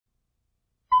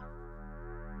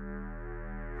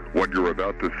What you're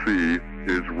about to see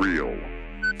is real.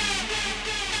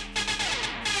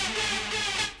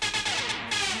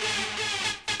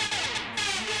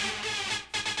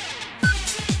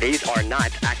 These are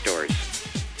not actors.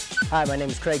 Hi, my name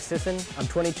is Craig Sisson. I'm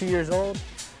 22 years old.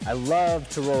 I love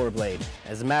to rollerblade.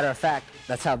 As a matter of fact,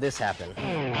 that's how this happened.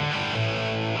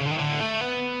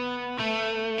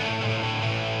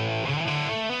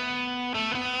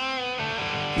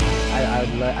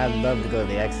 I'd love to go to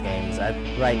the X Games.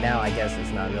 Right now, I guess it's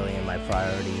not really in my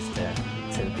priorities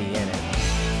to be in it.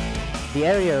 The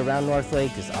area around North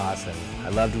Lake is awesome. I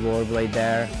love to rollerblade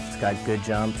there. It's got good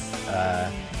jumps,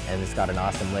 and it's got an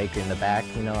awesome lake in the back.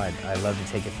 You know, I love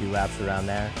to take a few laps around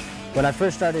there. When I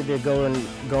first started to go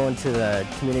into the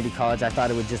community college, I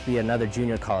thought it would just be another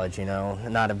junior college, you know,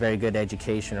 not a very good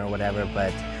education or whatever,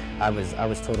 but I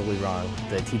was totally wrong.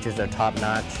 The teachers are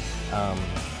top-notch.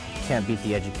 Can't beat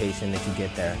the education that you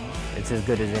get there. It's as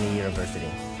good as any university.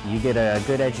 You get a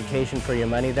good education for your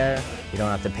money there. You don't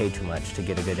have to pay too much to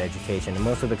get a good education. And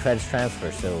most of the credits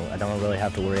transfer, so I don't really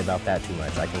have to worry about that too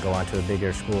much. I can go on to a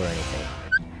bigger school or anything.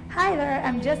 Hi there,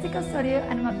 I'm Jessica Osorio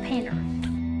and I'm a painter.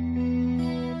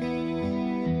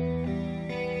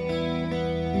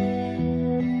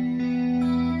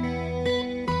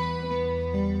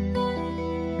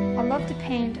 I love to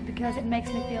paint because it makes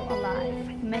me feel alive.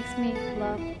 It makes me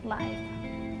love life.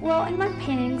 Well, in my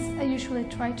paintings, I usually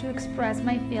try to express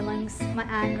my feelings, my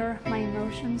anger, my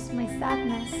emotions, my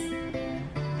sadness,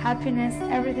 happiness,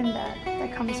 everything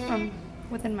that comes from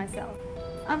within myself.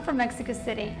 I'm from Mexico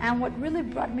City, and what really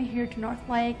brought me here to North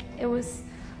Lake, it was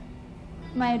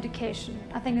my education.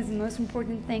 I think it's the most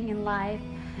important thing in life.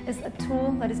 It's a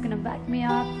tool that is going to back me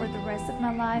up for the rest of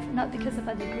my life, not because of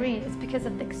a degree, it's because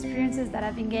of the experiences that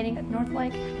I've been gaining at North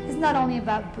Lake. It's not only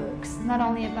about books, not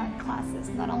only about classes,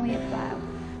 not only about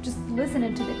just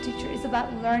listening to the teacher. It's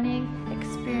about learning,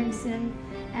 experiencing,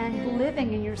 and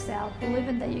believing in yourself,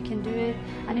 believing that you can do it.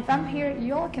 And if I'm here,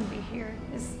 you all can be here.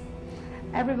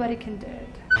 Everybody can do it.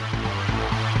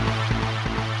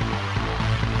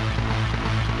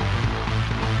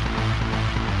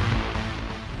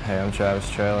 Hey, I'm Travis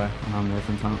Traylor. And I'm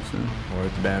Nathan Thompson. We're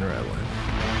with the band Redland.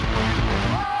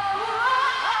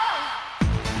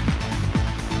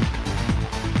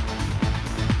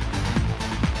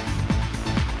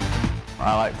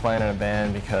 I like playing in a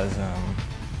band because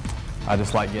I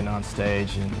just like getting on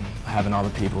stage and having all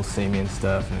the people see me and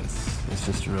stuff, and it's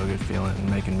just a real good feeling, and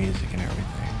making music and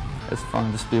everything. It's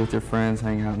fun just to be with your friends,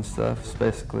 hang out and stuff. It's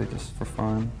basically just for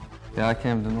fun. Yeah, I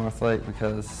came to North Lake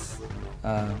because,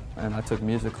 and I took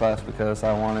music class because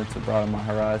I wanted to broaden my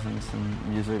horizons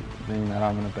in music, being that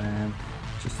I'm in a band,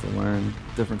 just to learn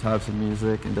different types of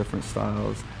music and different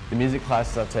styles. The music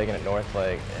classes I've taken at North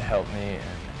Lake helped me, and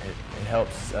it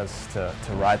helps us to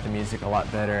write the music a lot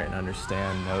better and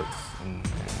understand notes and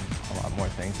a lot more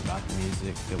things about the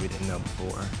music that we didn't know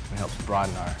before. It helps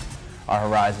broaden our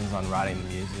horizons on writing the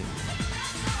music.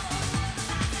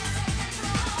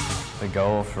 The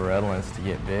goal for Redland is to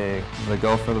get big. The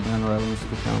goal for the band Redland is to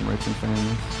become rich and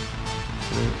famous.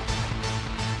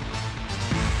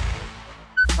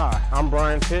 Hi, I'm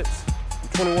Brian Pitts. I'm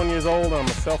 21 years old and I'm a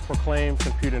self-proclaimed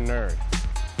computer nerd.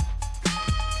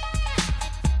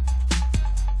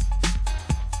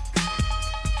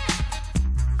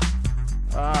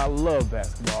 I love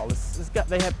basketball.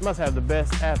 Must have the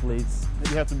best athletes.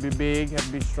 You have to be big, you have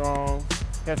to be strong,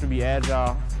 you have to be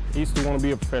agile. I used to want to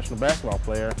be a professional basketball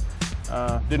player.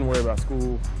 Didn't worry about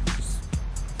school, just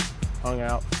hung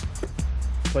out,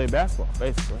 played basketball,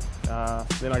 basically.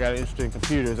 Then I got interested in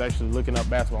computers, actually looking up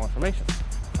basketball information.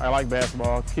 I like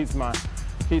basketball, keeps my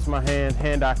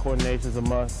hand-eye coordination is a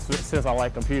must. Since I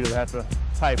like computers, I have to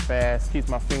type fast, keeps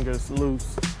my fingers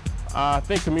loose. I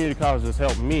think community college has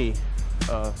helped me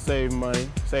save money,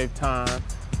 save time.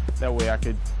 That way I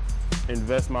could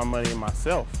invest my money in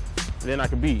myself. Then I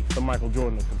could be the Michael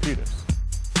Jordan of computers.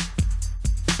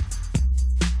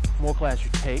 The more class you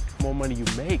take, the more money you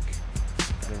make.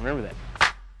 And remember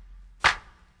that.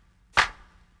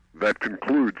 That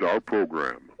concludes our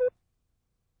program.